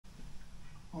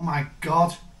Oh my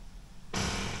god.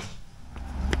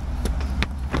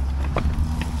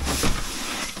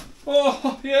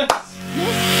 Oh, yes!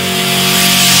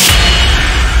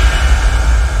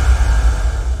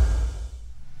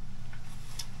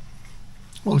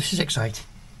 Well, this is exciting.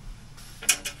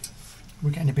 We're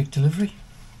getting a big delivery.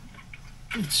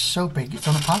 It's so big, it's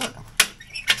on a pallet.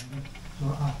 So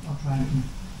I'll try and...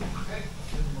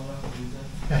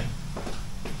 Okay.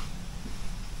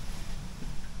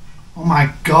 Oh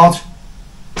my god!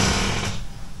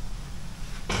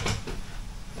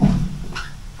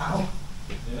 Ow.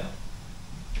 Yeah.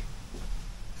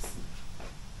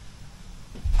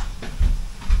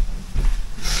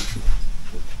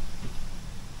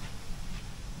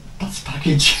 That's a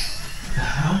package.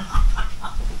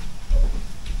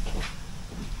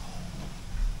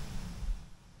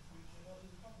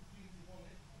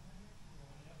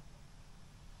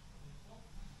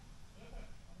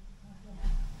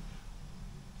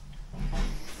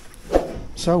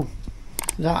 So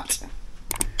that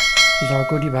is our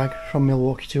goodie bag from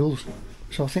Milwaukee Tools.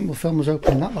 So I think we'll film us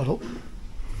opening that lot up.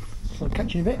 So I'll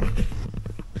catch you in a bit.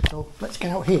 So let's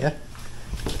get out here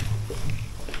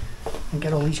and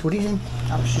get all these goodies in.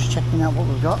 I was just checking out what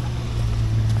we've got.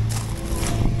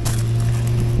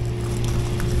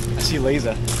 I see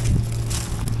laser.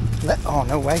 Oh,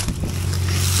 no way.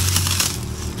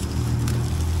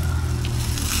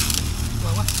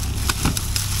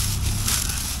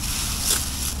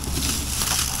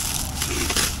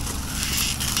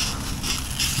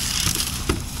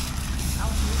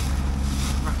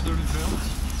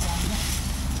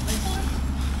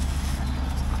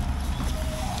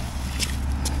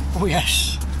 Oh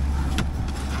yes.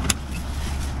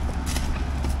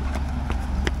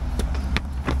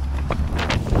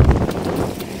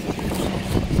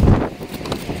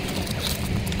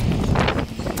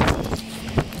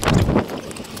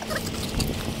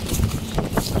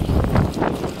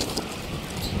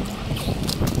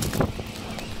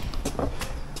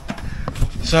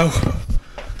 So,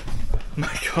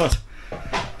 my god,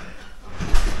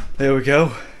 there we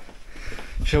go.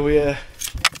 Shall we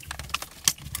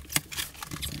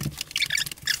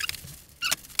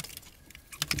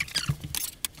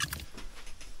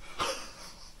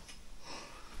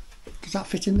Does that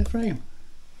fit in the frame?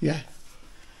 Yeah.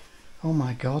 Oh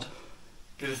my god.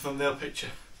 get a thumbnail picture?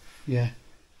 Yeah.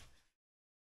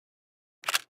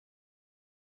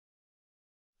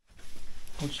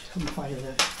 I'll just come fire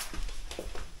there.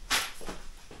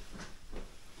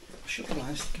 Shut the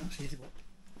lights, I can't see the book.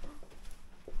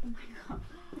 Oh my god,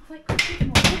 it's like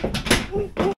cooking.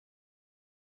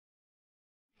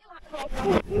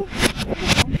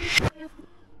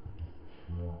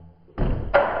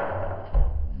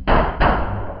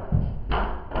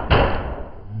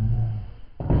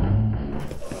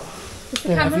 Was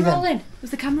the camera rolling?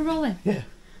 Was the camera rolling? Yeah.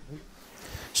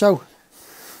 So,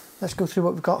 let's go through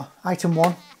what we've got. Item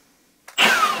 1.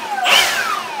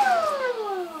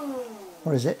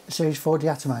 What is it? Series 4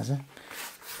 deatomizer.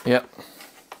 Yep.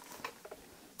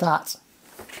 That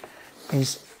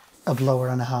is a blower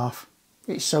and a half.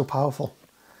 It's so powerful.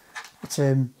 It's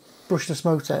a brushless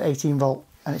motor, 18 volt,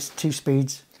 and it's 2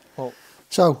 speeds. Well,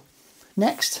 so,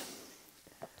 next.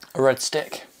 a red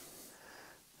stick.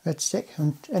 Red stick.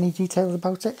 And any details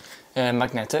about it?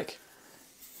 Magnetic.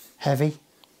 Heavy.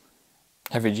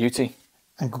 Heavy duty.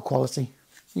 And good quality.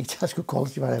 You can tell it's good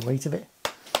quality by the weight of it.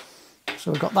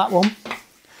 So we've got that one.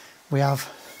 We have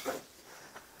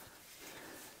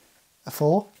a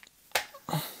 4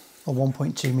 or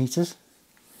 1.2 meters.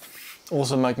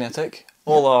 Also magnetic.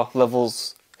 All our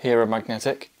levels here are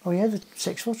magnetic. Oh yeah, the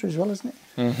 6 footer as well, isn't it?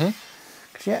 Mm-hmm.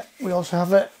 'Cause yeah, we also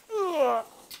have a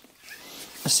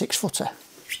 6 footer.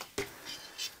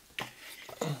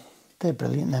 They're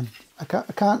brilliant then. I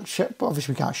can't show, but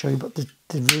obviously we can't show you, but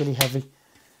they're really heavy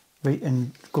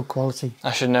and good quality.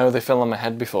 I should know, they fell on my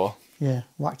head before. Yeah,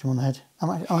 whacked him on the head.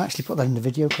 I'll actually put that in the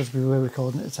video because we were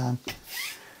recording at the time. It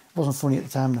wasn't funny at the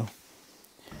time though.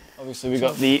 Obviously we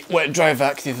got the wet dry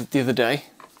vac the other day.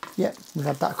 Yeah, we've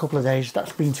had that a couple of days.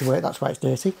 That's been to work, that's why it's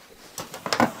dirty.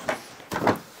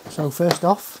 So first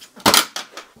off,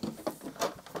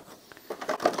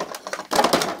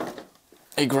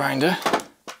 a grinder,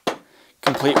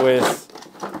 complete with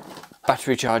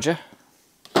battery charger.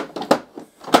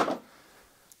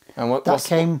 And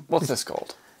what's this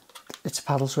called? It's a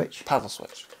paddle switch. Paddle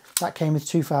switch. That came with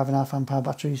 2 5.5 amp hour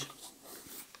batteries.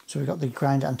 So we've got the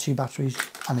grinder and 2 batteries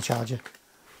and a charger.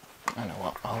 I know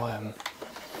what, I'll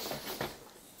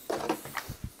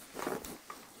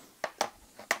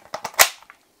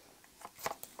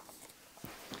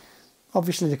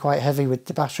Obviously they're quite heavy with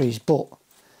the batteries, but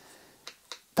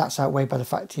that's outweighed by the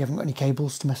fact you haven't got any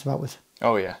cables to mess about with.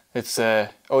 Oh yeah, it's oh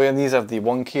yeah, and these have the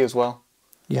 1 key as well.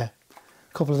 Yeah,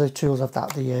 a couple of the tools have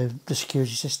that, the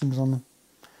security systems on them,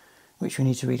 which we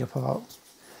need to read up about.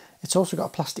 It's also got a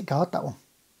plastic guard, that one,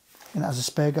 and it has a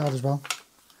spare guard as well.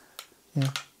 Yeah.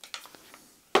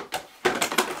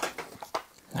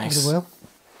 Nice. Give it a whirl.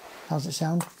 How's it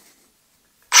sound?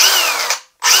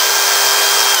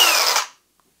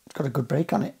 It's got a good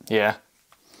brake on it. Yeah.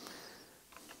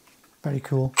 Very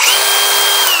cool.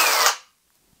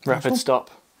 Rapid stop.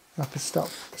 Rapid stop.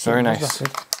 Very nice.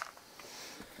 Rapid.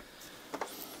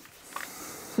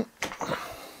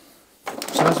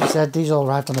 So as we said, these all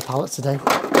arrived on the pallet today.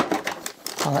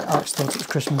 Alex thought it was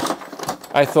Christmas.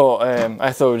 I thought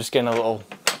we were just getting a little,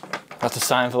 had to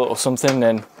sign for a little something,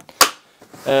 and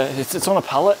it's on a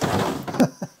pallet.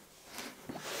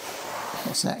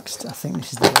 What's next? I think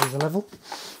this is the laser level.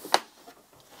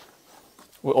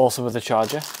 We're also with a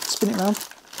charger. Spin it round.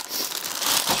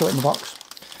 Show it in the box.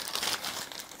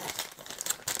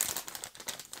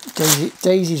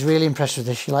 Daisy's really impressed with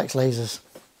this. She likes lasers.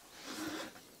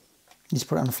 You just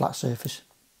put it on a flat surface.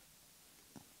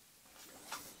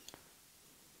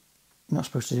 You're not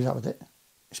supposed to do that with it.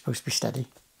 It's supposed to be steady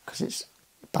because it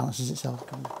balances itself.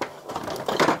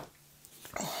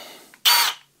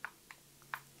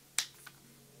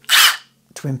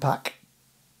 Twin pack.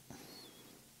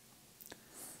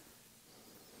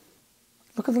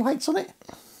 Look at the lights on it.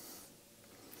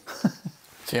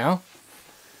 See how?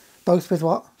 Both with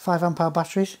what? 5 amp hour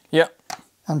batteries? Yep.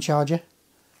 And charger.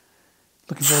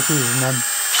 Looking forward to using them.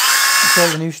 It's all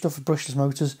the new stuff with brushless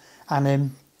motors,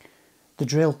 and the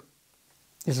drill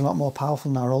is a lot more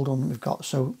powerful than our old one that we've got,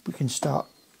 so we can start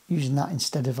using that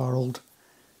instead of our old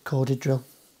corded drill.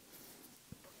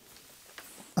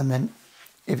 And then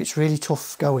if it's really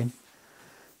tough going,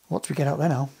 what do we get out there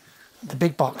now? The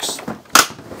big box.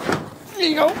 There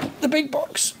you go, the big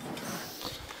box.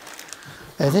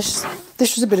 This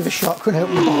was a bit of a shock when I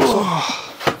opened the box up.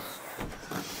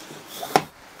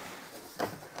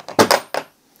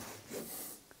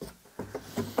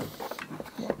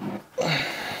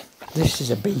 This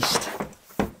is a beast.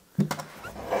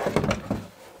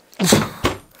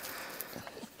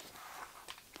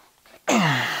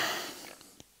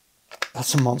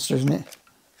 That's a monster, isn't it?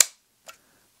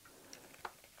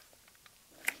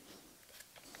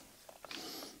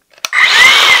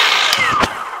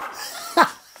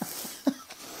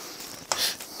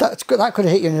 That could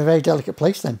have hit you in a very delicate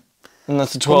place then. And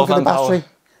that's a 12 amp hour. Battery.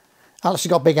 Alex has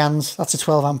got big hands. That's a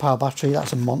 12 amp hour battery.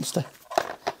 That's a monster.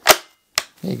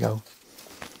 There you go.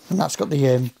 And that's got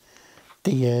the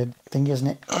thing, isn't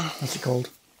it? What's it called?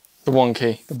 The 1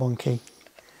 key. The 1 key.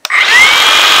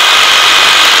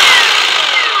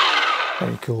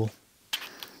 Very cool.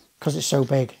 Because it's so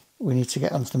big, we need to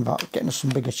get on to them about getting us some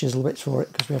bigger chisel bits for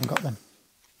it because we haven't got them.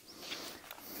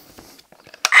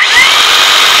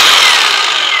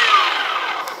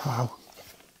 Wow.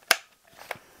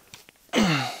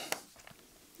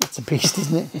 That's a beast,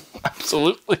 isn't it?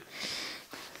 Absolutely.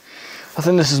 I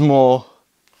think this is more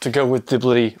to go with the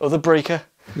bloody other breaker.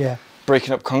 Yeah.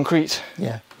 Breaking up concrete.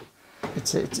 Yeah.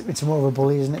 It's more of a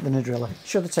bully, isn't it, than a driller.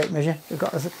 Show the tape measure. We've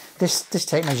got this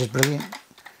tape measure is brilliant.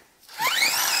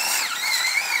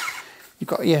 You've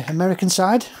got your American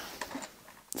side,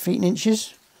 feet and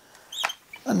inches,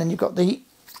 and then you've got the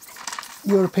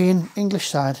European English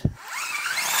side,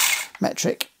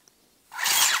 metric.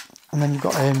 And then you've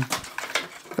got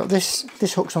this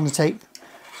hook's on the tape.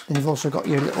 Then you've also got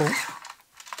your little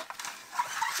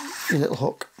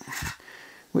hook,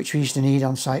 which we used to need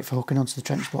on site for hooking onto the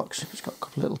trench blocks. It's got a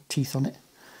couple of little teeth on it.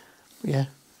 But yeah,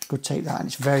 good tape that, and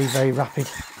it's very, very rapid.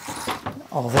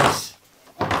 All this.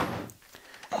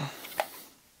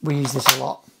 We use this a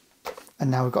lot, and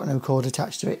now we've got no cord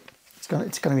attached to it. It's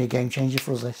gonna be a game changer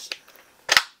for us, this.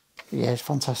 But yeah, it's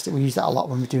fantastic. We use that a lot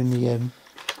when we're doing the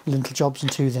lintel jobs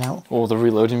and toothing out. Oh, the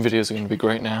reloading videos are going to be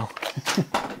great now.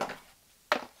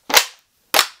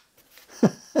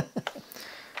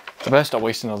 I better stop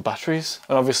wasting all the batteries.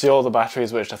 And obviously all the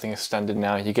batteries, which I think is standard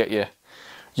now, you get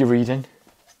your reading.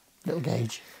 Little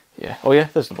gauge. Yeah. Oh yeah,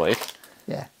 there's the blade.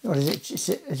 Yeah. What is it?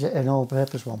 Is it an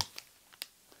all-purpose one?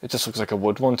 It just looks like a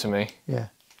wood one to me. Yeah.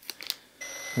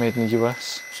 Made in the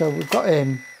US. So we've got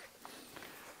a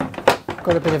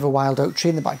bit of a wild oak tree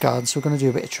in the back garden, so we're going to do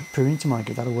a bit of pruning tomorrow,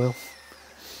 give that a whirl.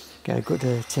 Get a good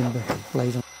timber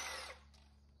blade on.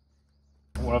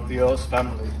 One of the Earl's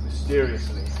family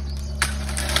mysteriously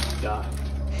died.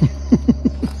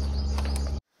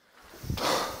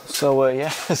 So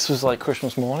yeah, this was like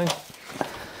Christmas morning.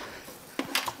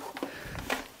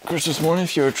 Christmas morning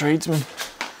if you're a tradesman.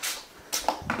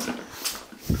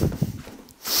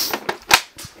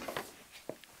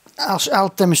 I'll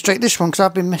demonstrate this one because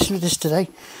I've been messing with this today.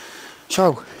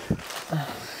 So,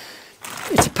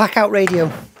 it's a pack-out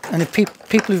radio, and if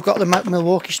people who've got the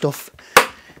Milwaukee stuff,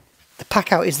 the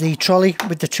pack-out is the trolley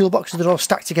with the toolboxes that are all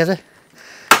stacked together.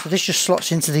 So this just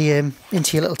slots into the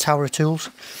into your little tower of tools.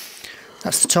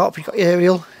 That's the top. You've got your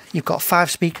aerial. You've got 5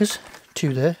 speakers,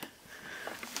 2 there,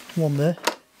 1 there,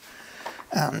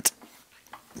 and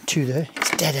 2 there.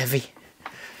 It's dead heavy,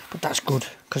 but that's good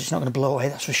because it's not going to blow away.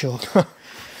 That's for sure.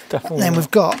 Definitely. And then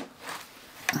we've got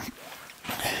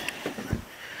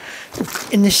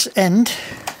in this end.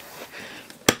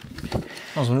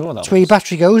 I was wondering what that was. Where your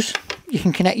battery goes. You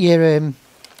can connect your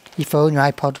phone, your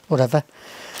iPod, whatever,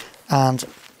 and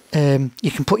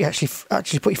you can put actually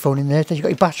put your phone in there. Then you've got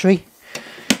your battery.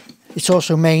 It's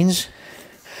also mains,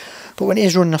 but when it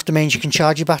is running off the mains, you can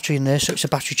charge your battery in there, so it's a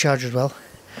battery charger as well.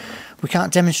 We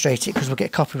can't demonstrate it because we'll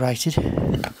get copyrighted.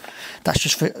 That's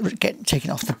just for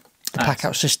taking off the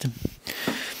pack-out system.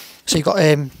 So you've got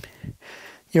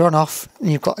your on-off, and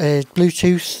you've got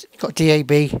Bluetooth, you've got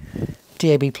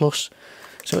DAB Plus.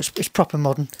 So it's proper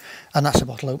modern, and that's a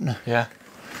bottle opener. Yeah.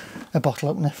 A bottle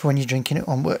opener for when you're drinking it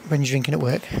on work. When you're drinking at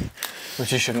work.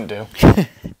 Which you shouldn't do.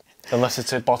 Unless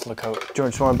it's a bottle of Coke. Do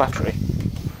you want a battery?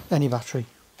 Any battery.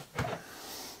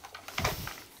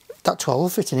 That 12 will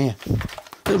fit in here.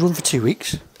 It'll run for 2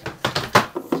 weeks.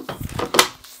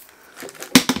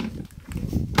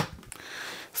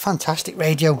 Fantastic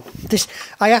radio. This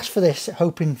I asked for this,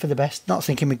 hoping for the best, not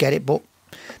thinking we'd get it, but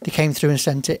they came through and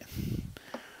sent it.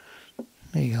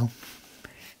 There you go.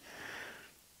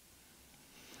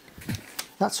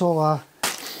 That's all our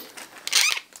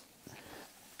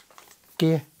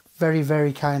gear, very,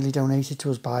 very kindly donated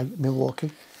to us by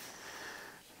Milwaukee.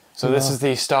 So this is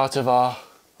the start of our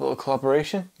little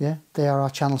collaboration? Yeah, they are our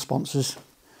channel sponsors.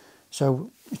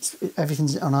 So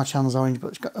everything's on our channel's orange,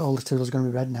 but all the tools are going to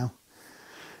be red now.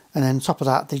 And then on top of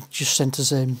that, they just sent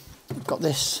us, we've got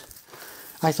this.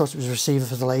 I thought it was a receiver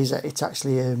for the laser. It's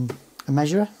actually a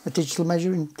measurer, a digital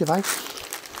measuring device.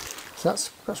 So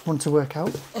that's one to work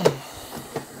out.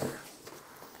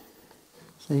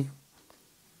 See,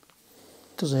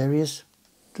 does areas,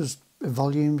 does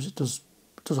volumes, it does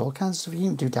all kinds of stuff. You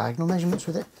can do diagonal measurements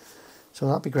with it. So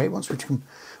that'd be great once we can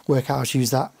work out how to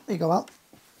use that. There you go, Al.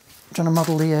 Trying to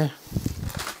model the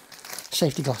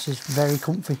safety glasses, very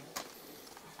comfy.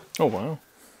 Oh wow.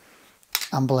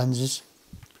 Amber lenses.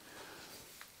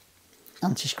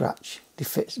 Anti-scratch. They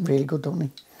fit really good, don't they?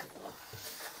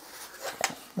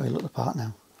 Oh, they look the part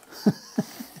now.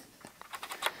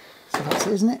 So that's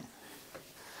it, isn't it?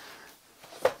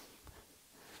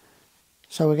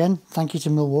 So again, thank you to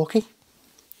Milwaukee.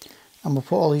 And we'll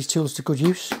put all these tools to good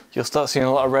use. You'll start seeing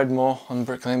a lot of red more on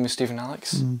Bricklaying with Steve and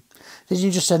Alex. They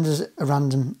didn't just send us a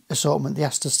random assortment. They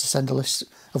asked us to send a list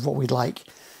of what we'd like,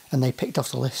 and they picked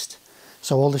off the list.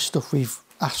 So all this stuff we've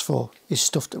asked for is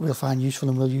stuff that we'll find useful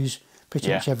and we'll use pretty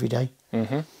much every day.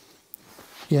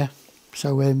 Yeah.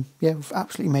 So yeah, we've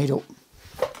absolutely made up.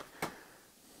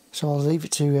 So I'll leave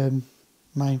it to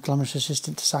my glamorous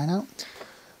assistant to sign out.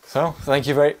 So thank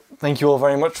you all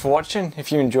very much for watching.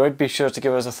 If you enjoyed, be sure to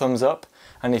give us a thumbs up,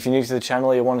 and if you're new to the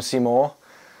channel, you want to see more,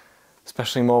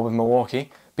 especially more with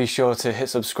Milwaukee, be sure to hit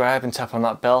subscribe and tap on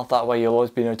that bell. That way you'll always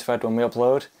be notified when we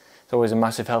upload. It's always a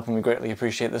massive help and we greatly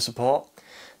appreciate the support.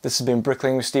 This has been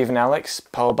Bricklaying with Steve and Alex,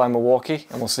 powered by Milwaukee,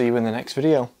 and we'll see you in the next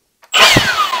video.